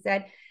Jackie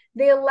said,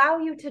 they allow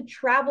you to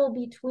travel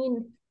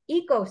between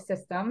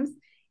ecosystems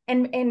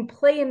and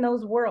play in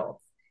those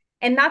worlds.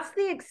 And that's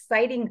the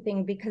exciting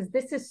thing, because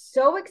this is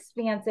so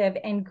expansive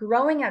and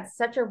growing at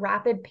such a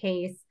rapid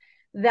pace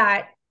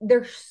that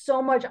there's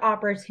so much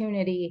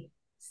opportunity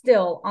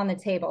still on the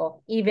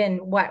table. Even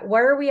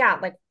where are we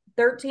at? Like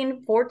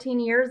 13, 14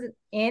 years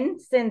in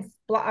since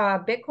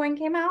Bitcoin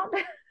came out?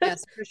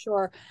 Yes, for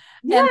sure.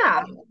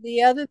 Yeah. And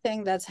the other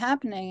thing that's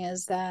happening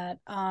is that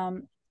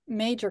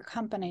major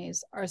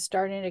companies are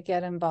starting to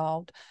get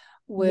involved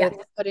with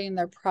putting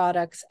their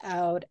products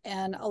out,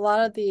 and a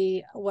lot of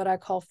the what I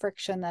call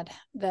friction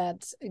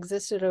that's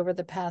existed over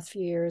the past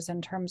few years in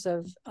terms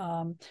of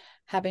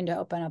having to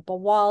open up a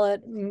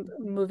wallet,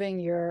 moving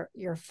your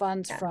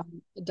funds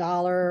from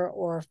dollar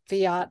or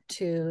fiat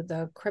to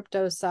the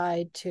crypto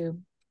side, to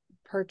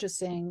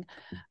purchasing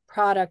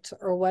product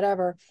or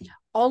whatever,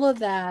 all of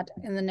that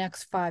in the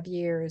next 5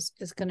 years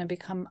is going to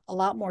become a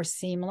lot more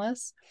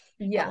seamless,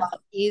 a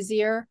lot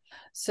easier.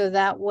 So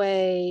that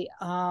way,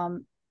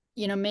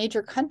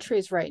 major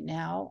countries right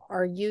now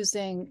are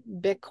using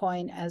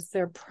Bitcoin as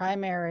their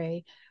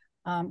primary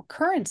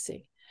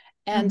currency.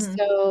 And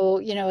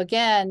so,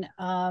 again,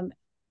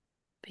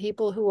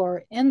 people who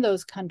are in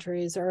those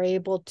countries are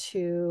able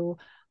to,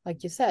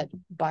 like you said,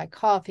 buy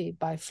coffee,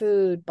 buy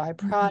food, buy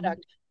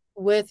product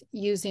with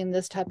using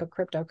this type of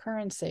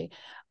cryptocurrency.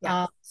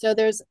 Yeah. So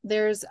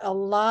there's a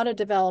lot of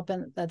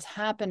development that's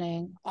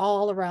happening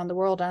all around the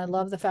world. And I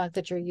love the fact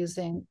that you're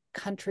using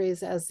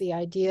countries as the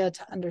idea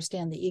to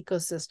understand the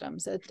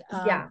ecosystems.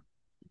 Yeah.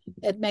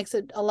 It makes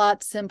it a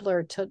lot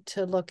simpler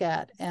to look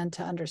at and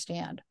to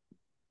understand.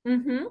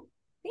 Mm-hmm.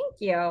 Thank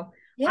you. I'm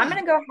Yeah.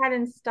 going to go ahead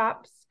and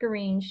stop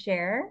screen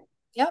share.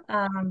 Yep.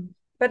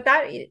 But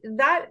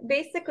that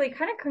basically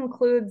kind of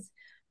concludes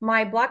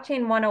my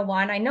blockchain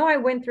 101. I know I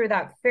went through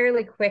that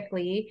fairly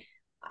quickly.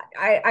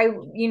 I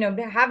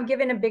have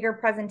given a bigger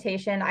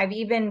presentation. I've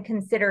even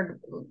considered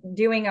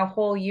doing a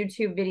whole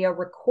YouTube video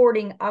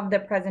recording of the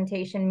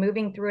presentation,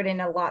 moving through it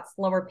in a lot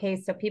slower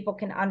pace so people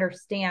can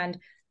understand,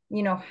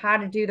 how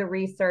to do the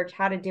research,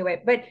 how to do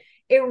it. But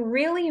it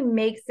really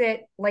makes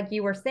it, like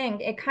you were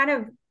saying, it kind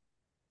of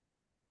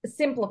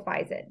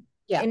simplifies it.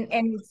 Yeah.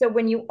 And so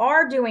when you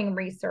are doing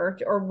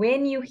research, or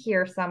when you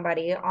hear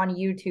somebody on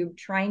YouTube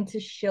trying to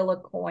shill a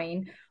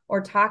coin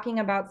or talking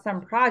about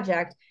some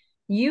project,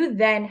 you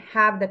then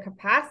have the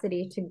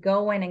capacity to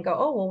go in and go,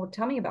 oh, well,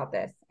 tell me about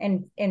this,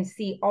 and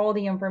see all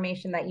the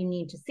information that you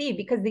need to see,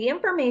 because the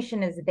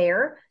information is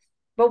there.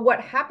 But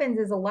what happens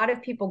is a lot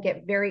of people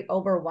get very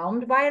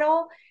overwhelmed by it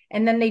all,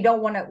 and then they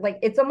don't want to, like,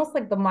 it's almost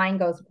like the mind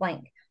goes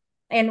blank.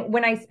 And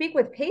when I speak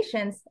with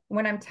patients,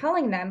 when I'm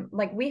telling them,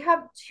 like, we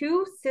have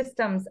two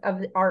systems of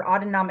our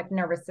autonomic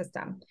nervous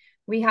system.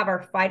 We have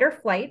our fight or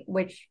flight,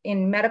 which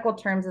in medical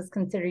terms is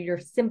considered your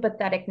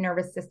sympathetic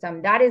nervous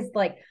system. That is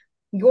like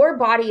your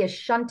body is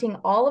shunting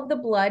all of the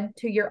blood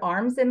to your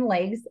arms and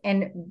legs,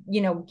 and,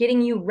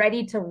 getting you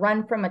ready to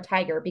run from a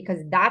tiger,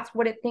 because that's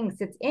what it thinks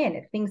it's in.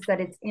 It thinks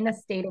that it's in a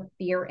state of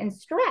fear and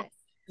stress.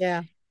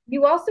 Yeah.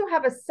 You also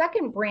have a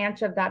second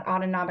branch of that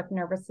autonomic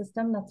nervous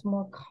system that's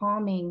more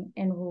calming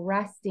and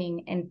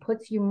resting, and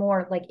puts you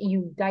more like,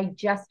 you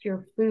digest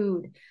your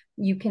food.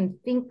 You can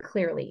think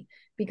clearly,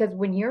 because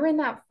when you're in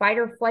that fight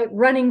or flight,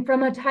 running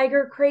from a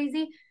tiger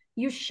crazy,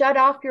 you shut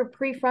off your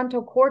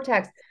prefrontal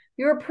cortex.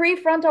 Your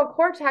prefrontal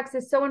cortex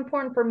is so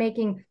important for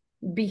making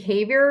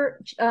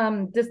behavior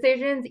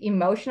decisions,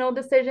 emotional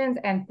decisions,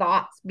 and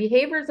thoughts.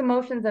 Behaviors,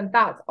 emotions, and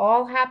thoughts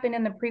all happen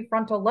in the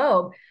prefrontal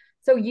lobe.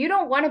 So you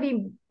don't want to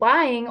be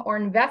buying or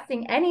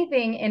investing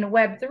anything in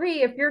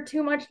Web3 if you're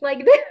too much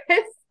like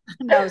this.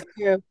 No, it's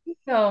true.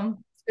 So,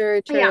 It's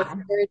very true. yeah.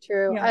 Very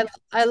true. Yeah.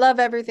 I love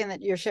everything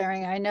that you're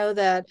sharing. I know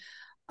that.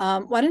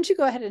 Why don't you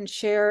go ahead and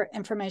share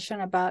information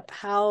about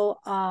how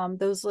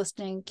those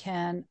listening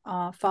can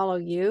follow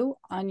you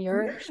on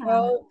your Yeah.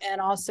 show,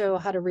 and also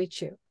how to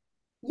reach you?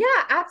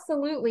 Yeah,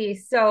 absolutely.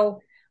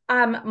 So,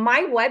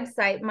 my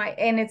website,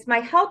 and it's my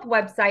health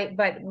website,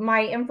 but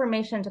my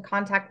information to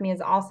contact me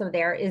is also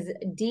there, is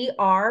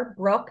Dr.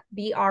 Brook,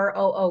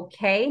 Brook,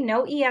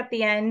 no E at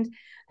the end.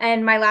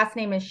 And my last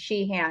name is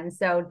Sheehan.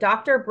 So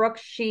Dr. Brooke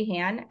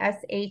Sheehan,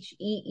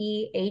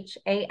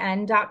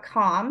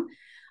 SHEEHAN.com.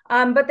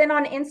 But then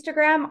on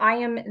Instagram, I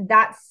am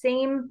that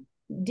same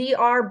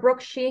Dr.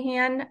 Brooke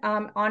Sheehan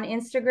on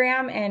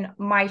Instagram, and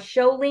my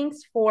show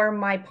links for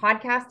my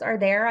podcast are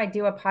there. I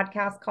do a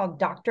podcast called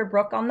Dr.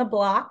 Brooke on the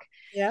Block,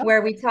 Yeah.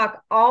 where we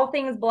talk all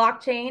things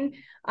blockchain,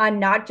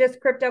 not just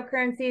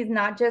cryptocurrencies,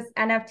 not just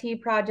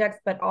NFT projects,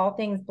 but all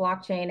things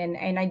blockchain.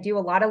 And I do a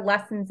lot of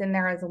lessons in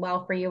there as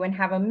well for you, and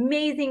have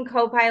amazing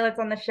co-pilots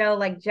on the show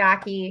like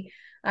Jackie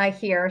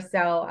here.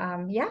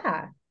 So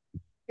yeah.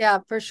 Yeah,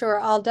 for sure.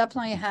 I'll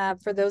definitely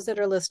have, for those that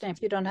are listening,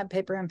 if you don't have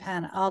paper and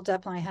pen, I'll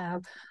definitely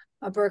have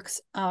Brooke's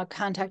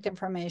contact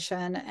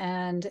information.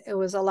 And it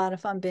was a lot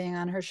of fun being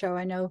on her show.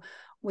 I know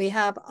we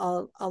have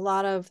a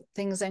lot of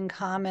things in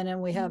common,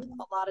 and we have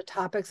a lot of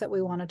topics that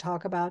we want to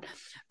talk about.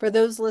 For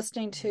those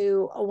listening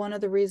to, one of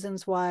the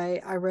reasons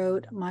why I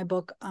wrote my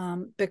book,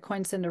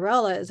 Bitcoin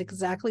Cinderella, is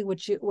exactly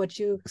what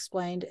you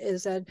explained,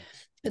 is that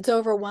it's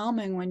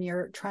overwhelming when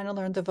you're trying to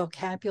learn the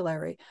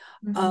vocabulary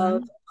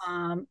of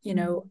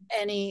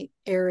any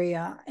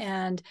area.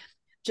 And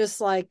just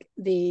like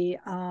the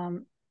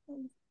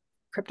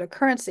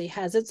cryptocurrency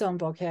has its own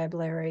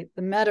vocabulary,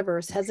 the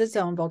metaverse has its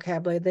own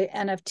vocabulary, the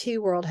NFT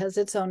world has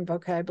its own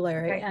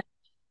vocabulary, Right.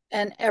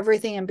 and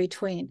everything in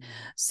between.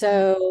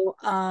 So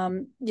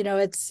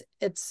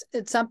it's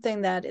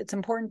something that it's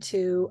important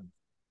to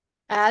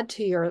add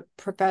to your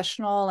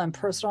professional and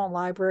personal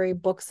library,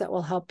 books that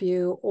will help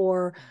you,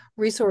 or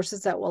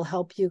resources that will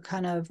help you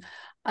kind of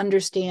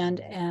understand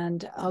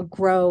and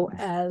grow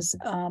as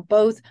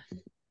both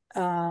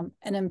an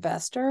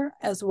investor,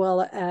 as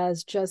well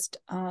as just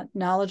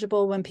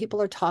knowledgeable when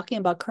people are talking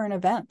about current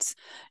events.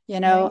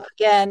 Right.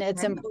 Again,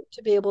 it's Right. important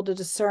to be able to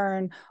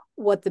discern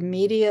what the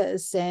media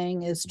is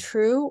saying is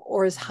true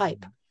or is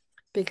hype,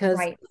 because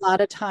Right. a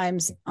lot of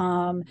times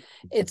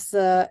it's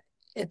the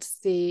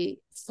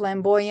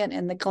flamboyant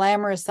and the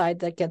glamorous side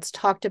that gets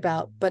talked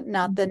about, but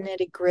not the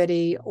nitty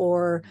gritty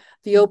or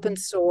the open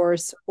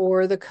source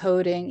or the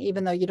coding,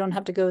 even though you don't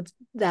have to go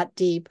that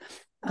deep.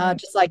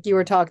 Just like you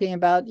were talking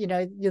about,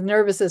 your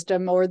nervous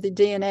system or the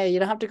DNA, you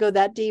don't have to go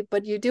that deep,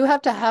 but you do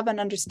have to have an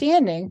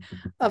understanding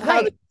of how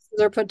the Right.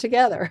 pieces are put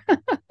together.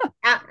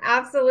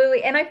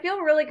 Absolutely. And I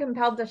feel really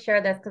compelled to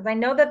share this because I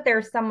know that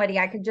there's somebody,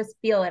 I could just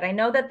feel it. I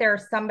know that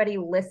there's somebody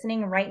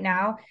listening right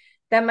now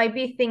that might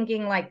be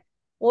thinking like,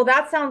 well,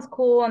 that sounds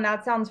cool and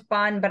that sounds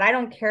fun, but I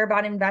don't care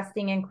about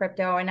investing in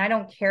crypto and I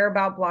don't care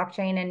about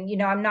blockchain.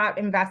 And, I'm not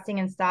investing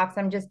in stocks.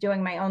 I'm just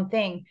doing my own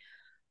thing.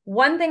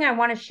 One thing I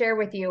want to share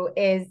with you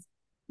is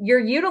you're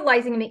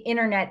utilizing the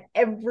internet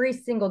every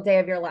single day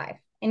of your life.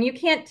 And you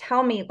can't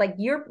tell me, like,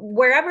 you're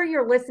wherever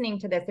you're listening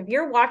to this, if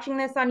you're watching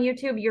this on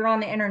YouTube, you're on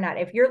the internet.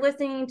 If you're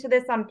listening to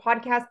this on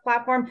podcast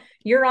platform,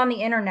 you're on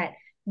the internet.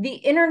 The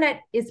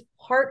internet is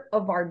part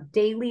of our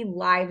daily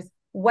lives,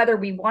 whether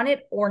we want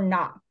it or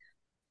not.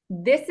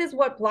 This is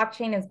what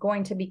blockchain is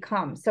going to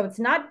become. So it's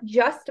not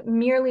just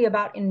merely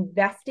about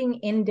investing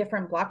in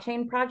different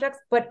blockchain projects,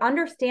 but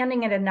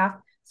understanding it enough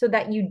so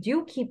that you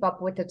do keep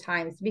up with the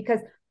times, because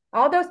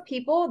all those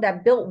people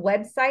that built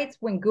websites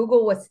when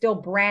Google was still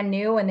brand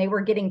new and they were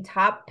getting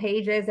top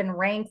pages and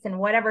ranks and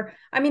whatever,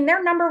 I mean,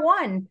 they're number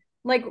one.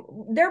 Like,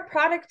 their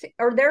product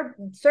or their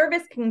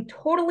service can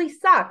totally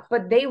suck,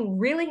 but they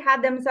really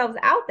had themselves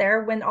out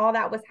there when all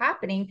that was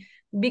happening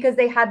because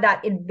they had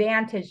that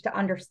advantage to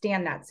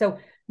understand that. So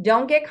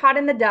don't get caught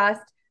in the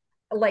dust.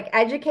 Like,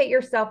 educate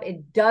yourself.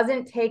 It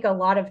doesn't take a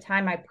lot of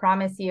time, I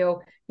promise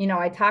you.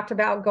 I talked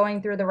about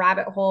going through the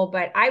rabbit hole,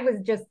 but I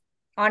was just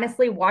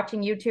honestly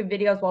watching YouTube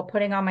videos while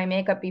putting on my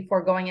makeup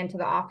before going into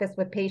the office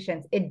with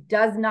patients. It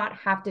does not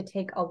have to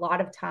take a lot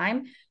of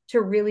time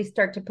to really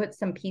start to put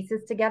some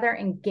pieces together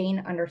and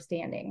gain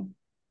understanding.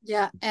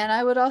 Yeah. And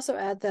I would also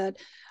add that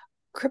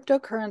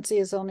cryptocurrency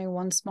is only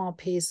one small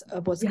piece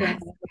of what's going on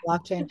with the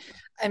blockchain.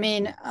 I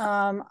mean,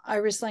 I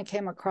recently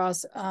came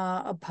across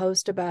a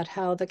post about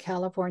how the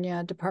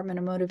California Department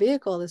of Motor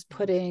Vehicle is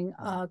putting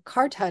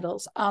car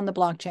titles on the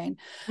blockchain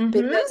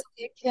because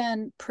it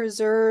can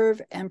preserve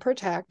and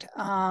protect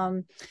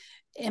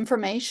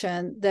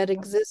information that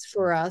exists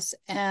for us,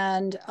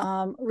 and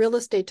real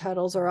estate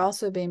titles are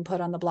also being put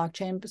on the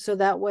blockchain, so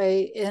that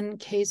way in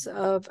case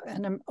of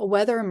a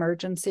weather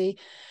emergency,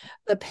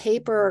 the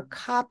paper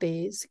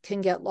copies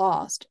can get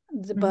lost,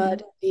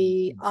 but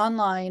the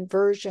online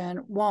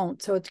version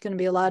won't. So it's going to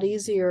be a lot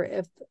easier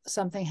if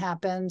something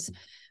happens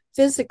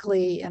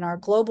physically in our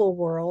global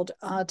world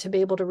to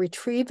be able to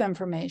retrieve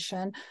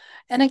information.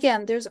 And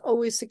again, there's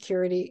always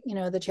security,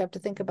 that you have to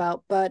think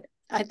about, but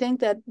I think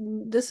that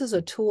this is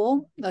a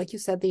tool. Like you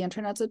said, the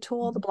internet's a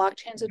tool, the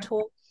blockchain's a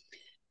tool.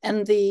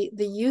 And the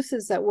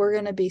uses that we're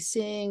going to be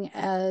seeing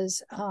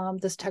as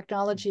this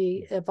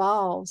technology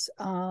evolves,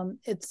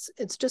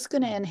 it's just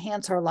going to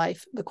enhance our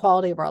life, the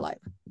quality of our life.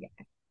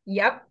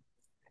 Yep.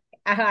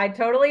 I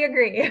totally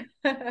agree.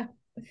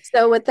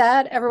 So with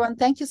that, everyone,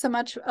 thank you so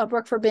much,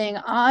 Brooke, for being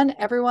on.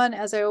 Everyone,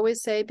 as I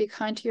always say, be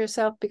kind to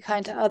yourself, be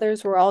kind to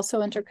others. We're all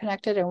so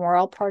interconnected and we're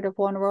all part of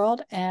one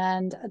world.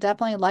 And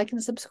definitely like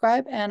and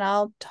subscribe. And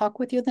I'll talk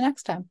with you the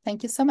next time.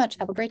 Thank you so much.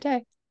 Have a great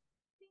day.